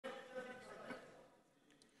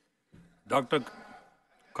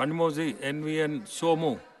Dr.Kanimozhi NVN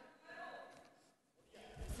Somu.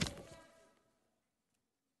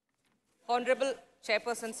 Honorable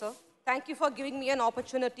Chairperson, sir, thank you for giving me an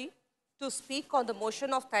opportunity to speak on the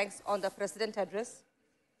motion of thanks on the President address.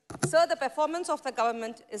 Sir, the performance of the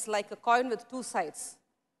government is like a coin with two sides,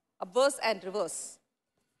 obverse and reverse.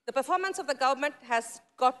 The performance of the government has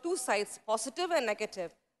got two sides, positive and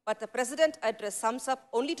negative, but the President address sums up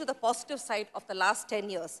only to the positive side of the last 10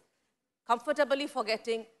 years, comfortably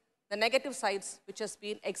forgetting the negative sides which has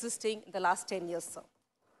been existing in the last 10 years, sir.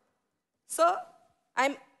 Sir,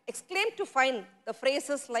 I'm exclaimed to find the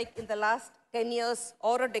phrases like in the last 10 years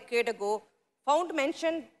or a decade ago found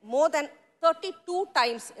mentioned more than 32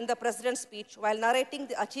 times in the President's speech while narrating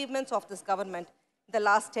the achievements of this government in the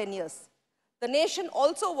last 10 years. The nation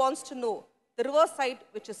also wants to know the reverse side,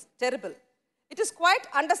 which is terrible. It is quite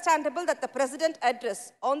understandable that the President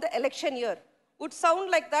address on the election year would sound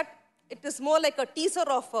like that. It is more like a teaser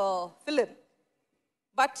of a film.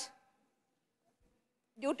 But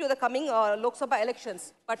due to the coming Lok Sabha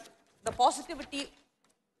elections, but the positivity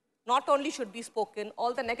not only should be spoken,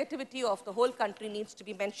 all the negativity of the whole country needs to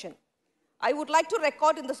be mentioned. I would like to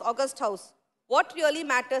record in this August House what really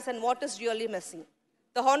matters and what is really missing.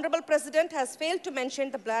 The Honorable President has failed to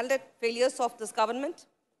mention the blatant failures of this government,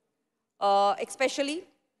 especially.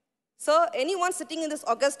 Sir, anyone sitting in this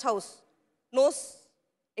August House knows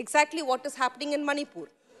exactly what is happening in Manipur.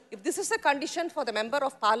 If this is a condition for the Member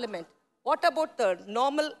of Parliament, what about the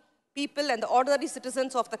normal people and the ordinary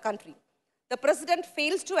citizens of the country? The President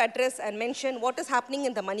fails to address and mention what is happening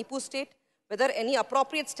in the Manipur state, whether any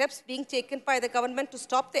appropriate steps being taken by the government to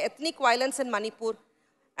stop the ethnic violence in Manipur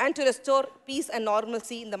and to restore peace and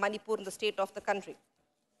normalcy in the Manipur in the state of the country.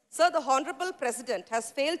 Sir, the Honorable President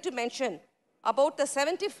has failed to mention about the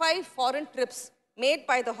 75 foreign trips made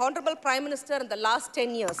by the Honorable Prime Minister in the last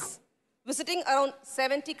 10 years, visiting around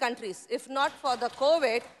 70 countries. If not for the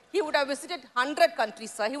COVID, he would have visited 100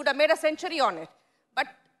 countries, sir. He would have made a century on it. But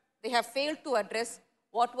they have failed to address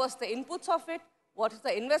what was the inputs of it, what is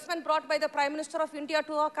the investment brought by the Prime Minister of India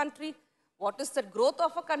to our country, what is the growth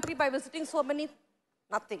of a country by visiting so many.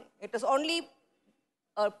 Nothing. It is only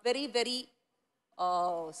a very, very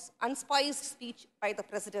unspiced speech by the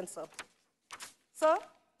President, sir. Sir,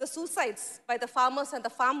 the suicides by the farmers and the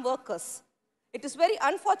farm workers. It is very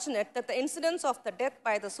unfortunate that the incidence of the death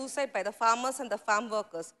by the suicide by the farmers and the farm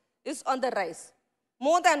workers is on the rise.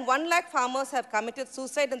 More than 1 lakh farmers have committed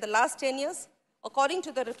suicide in the last 10 years. According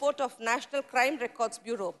to the report of National Crime Records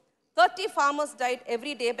Bureau, 30 farmers died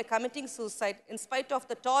every day by committing suicide in spite of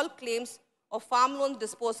the tall claims of farm loan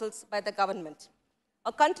disposals by the government.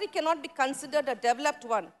 A country cannot be considered a developed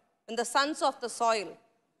one when the sons of the soil,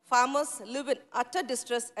 farmers, live in utter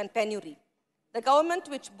distress and penury. The government,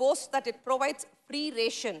 which boasts that it provides free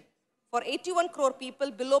ration for 81 crore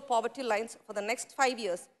people below poverty lines for the next 5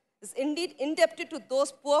 years, is indeed indebted to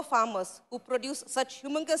those poor farmers who produce such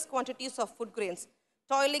humongous quantities of food grains,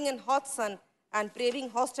 toiling in hot sun and braving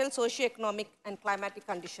hostile socio-economic and climatic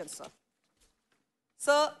conditions, sir.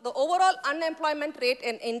 Sir, the overall unemployment rate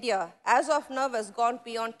in India as of now has gone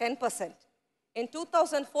beyond 10%. In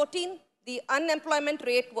 2014, the unemployment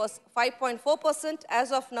rate was 5.4%.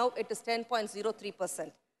 As of now, it is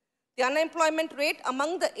 10.03%. The unemployment rate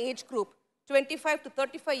among the age group 25 to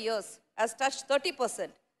 35 years has touched 30%.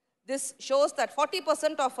 This shows that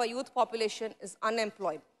 40% of our youth population is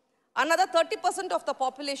unemployed. Another 30% of the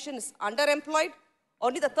population is underemployed.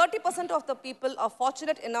 Only the 30% of the people are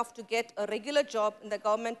fortunate enough to get a regular job in the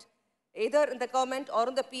government, either in the government or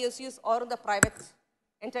in the PSUs or in the private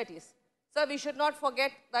entities. So we should not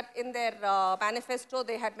forget that in their manifesto,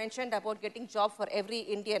 they had mentioned about getting job for every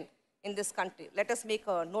Indian in this country. Let us make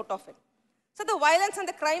a note of it. So the violence and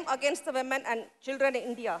the crime against the women and children in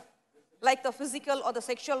India, like the physical or the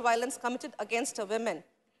sexual violence committed against a woman,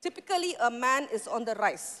 typically a man is on the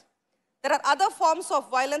rise. There are other forms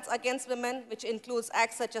of violence against women, which includes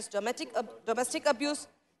acts such as domestic abuse,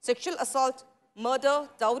 sexual assault, murder,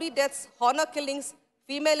 dowry deaths, honor killings,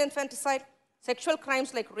 female infanticide, sexual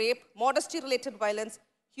crimes like rape, modesty-related violence,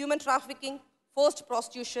 human trafficking, forced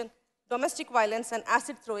prostitution, domestic violence, and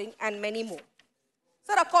acid throwing, and many more.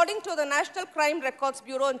 Sir, according to the National Crime Records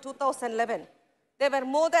Bureau in 2011, there were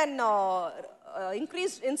more than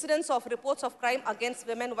increased incidents of reports of crime against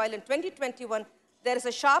women, while in 2021, there is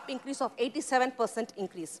a sharp increase of 87%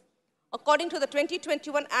 increase. According to the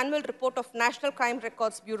 2021 annual report of National Crime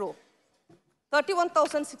Records Bureau,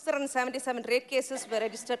 31,677 rape cases were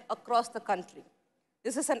registered across the country.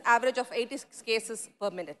 This is an average of 86 cases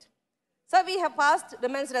per minute. So we have passed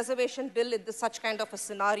Women's Reservation Bill in such kind of a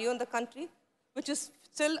scenario in the country, which is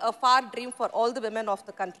still a far dream for all the women of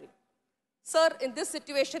the country. Sir, in this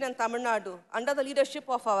situation in Tamil Nadu, under the leadership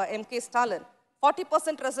of our MK Stalin,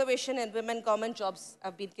 40% reservation in women government jobs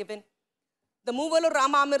have been given. The Moovalu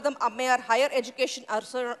Ramamirdam Ammayar Higher Education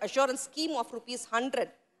Assurance Scheme of Rs 100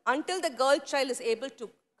 until the girl child is able to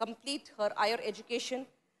complete her higher education,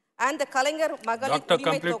 and the Kalangar Magali Doctor, Urimai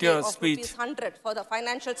complete Togai your of speech. Rs 100 for the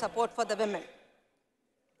financial support for the women.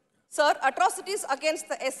 Sir, atrocities against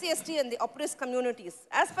the SC/ST and the oppressed communities.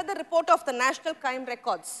 As per the report of the National Crime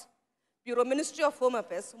Records Bureau, Ministry of Home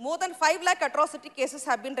Affairs, more than 5 lakh atrocity cases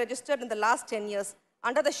have been registered in the last 10 years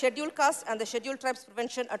under the Scheduled Caste and the Scheduled Tribes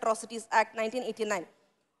Prevention Atrocities Act 1989.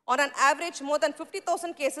 On an average, more than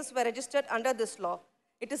 50,000 cases were registered under this law.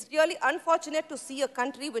 It is really unfortunate to see a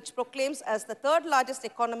country which proclaims as the third largest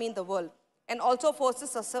economy in the world and also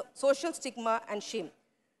forces a social stigma and shame.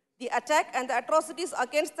 The attack and the atrocities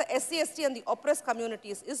against the SC/ST and the oppressed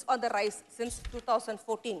communities is on the rise since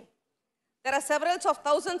 2014. There are several of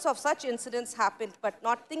thousands of such incidents happened, but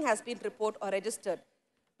nothing has been reported or registered,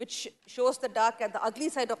 which shows the dark and the ugly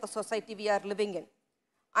side of the society we are living in.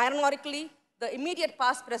 Ironically, the immediate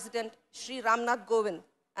past president, Sri Ramnath Kovind,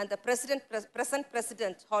 and the present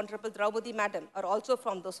president, Honorable Draupadi Madam, are also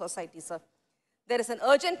from those societies, sir. There is an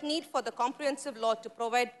urgent need for the comprehensive law to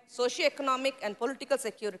provide socio-economic and political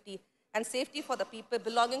security and safety for the people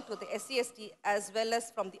belonging to the SC/ST as well as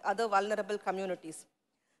from the other vulnerable communities.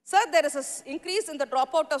 Sir, there is an increase in the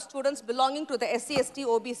dropout of students belonging to the SC/ST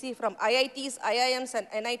OBC from IITs, IIMs, and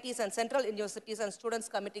NITs and central universities, and students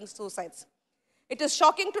committing suicides. It is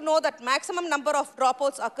shocking to know that maximum number of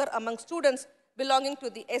dropouts occur among students belonging to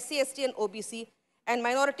the SC/ST and OBC and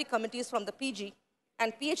minority communities from the PG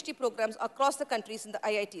and PhD programs across the countries in the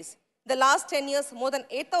IITs. In the last 10 years, more than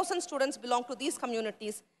 8,000 students belong to these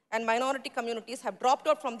communities and minority communities have dropped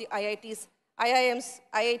out from the IITs, IIMs,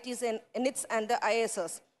 IITs, and NITs and the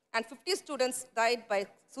ISS. And 50 students died by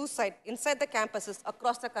suicide inside the campuses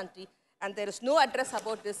across the country, and there is no address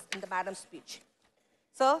about this in the madam's speech.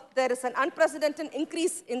 Sir, there is an unprecedented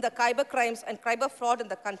increase in the cyber crimes and cyber fraud in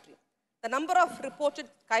the country. The number of reported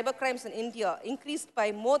cyber crimes in India increased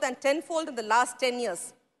by more than tenfold in the last 10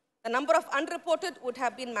 years. The number of unreported would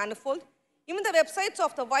have been manifold. Even the websites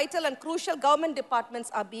of the vital and crucial government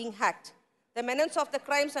departments are being hacked. The menace of the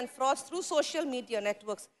crimes and frauds through social media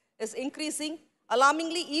networks is increasing.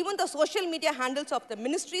 Alarmingly, even the social media handles of the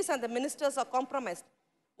ministries and the ministers are compromised.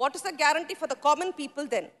 What is the guarantee for the common people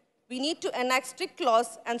then? We need to enact strict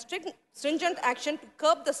laws and stringent action to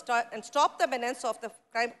curb and stop the menace of the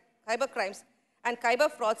cyber crimes and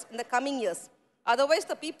cyber frauds in the coming years. Otherwise,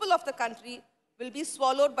 the people of the country will be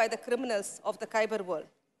swallowed by the criminals of the cyber world.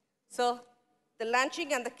 Sir, the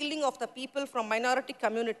lynching and the killing of the people from minority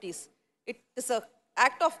communities, it is an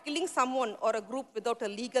act of killing someone or a group without a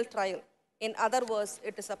legal trial. In other words,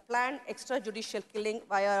 it is a planned extrajudicial killing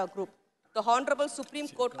via a group. The Honorable Supreme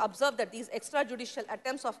Court observed that these extrajudicial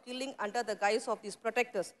attempts of killing under the guise of these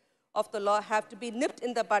protectors of the law have to be nipped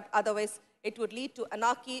in the bud, otherwise it would lead to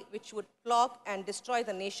anarchy which would plague and destroy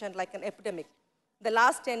the nation like an epidemic. The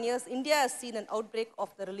last 10 years, India has seen an outbreak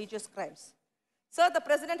of the religious crimes. Sir, the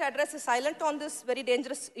President's address is silent on this very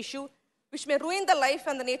dangerous issue, which may ruin the life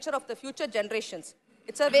and the nature of the future generations.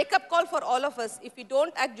 It's a wake-up call for all of us. If we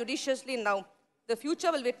don't act judiciously now, the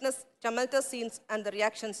future will witness tumultuous scenes and the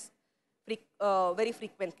reactions very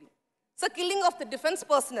frequently. So, killing of the defense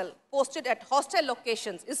personnel posted at hostile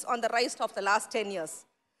locations is on the rise of the last 10 years.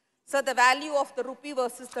 So, the value of the rupee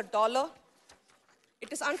versus the dollar.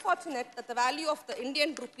 It is unfortunate that the value of the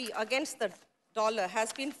Indian rupee against the dollar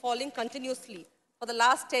has been falling continuously for the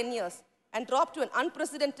last 10 years and dropped to an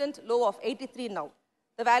unprecedented low of 83 now.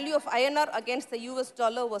 The value of INR against the US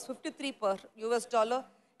dollar was 53 per US dollar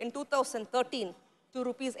in 2013 to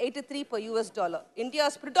rupees 83 per US dollar. India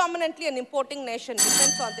is predominantly an importing nation,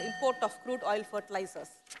 depends on the import of crude oil fertilizers.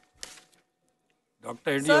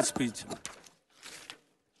 Dr. India speech.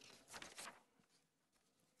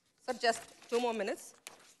 Sir, just 2 more minutes.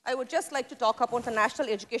 I would just like to talk about the national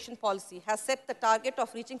education policy has set the target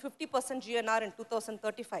of reaching 50% GNR in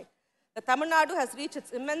 2035. The Tamil Nadu has reached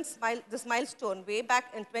its this milestone way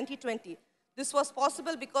back in 2020. This was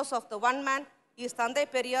possible because of the one man, he is Thandai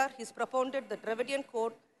Periyar, he's propounded the Dravidian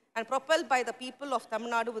Code and propelled by the people of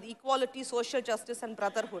Tamil Nadu with equality, social justice and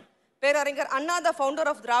brotherhood. Peraringer Anna, the founder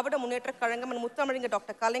of Dravida Munnetra Kazhagam and Mutthamazhinger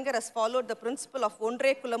Dr. Kalaignar has followed the principle of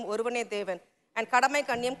Ondre Kulam Oruvane Devan and Kadamai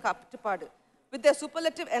Kanniyam Kappittupaadu. With their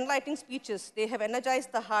superlative enlightening speeches, they have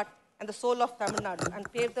energized the heart and the soul of Tamil Nadu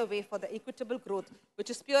and paved the way for the equitable growth, which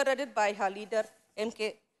is spearheaded by her leader,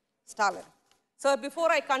 MK Stalin. So before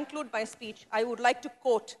I conclude my speech, I would like to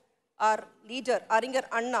quote our leader, Aringer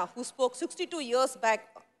Anna, who spoke 62 years back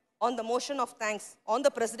on the motion of thanks on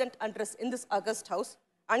the President address in this August House,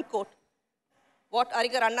 unquote, what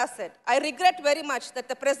Arigar Anna said. I regret very much that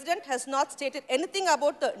the President has not stated anything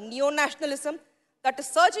about the neo-nationalism that is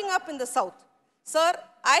surging up in the South. Sir,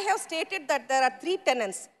 I have stated that there are three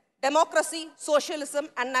tenets: democracy, socialism,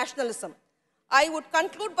 and nationalism. I would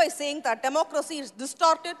conclude by saying that democracy is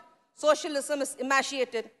distorted, socialism is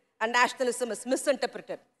emaciated, and nationalism is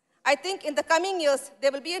misinterpreted. I think in the coming years,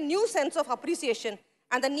 there will be a new sense of appreciation,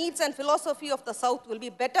 and the needs and philosophy of the South will be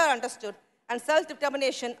better understood, and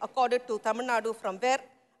self-determination accorded to Tamil Nadu, from where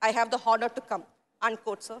I have the honor to come.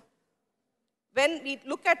 Unquote, sir. When we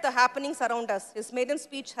look at the happenings around us, his maiden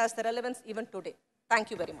speech has the relevance even today.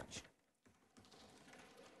 Thank you very much.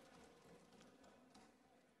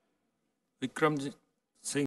 Vikramji.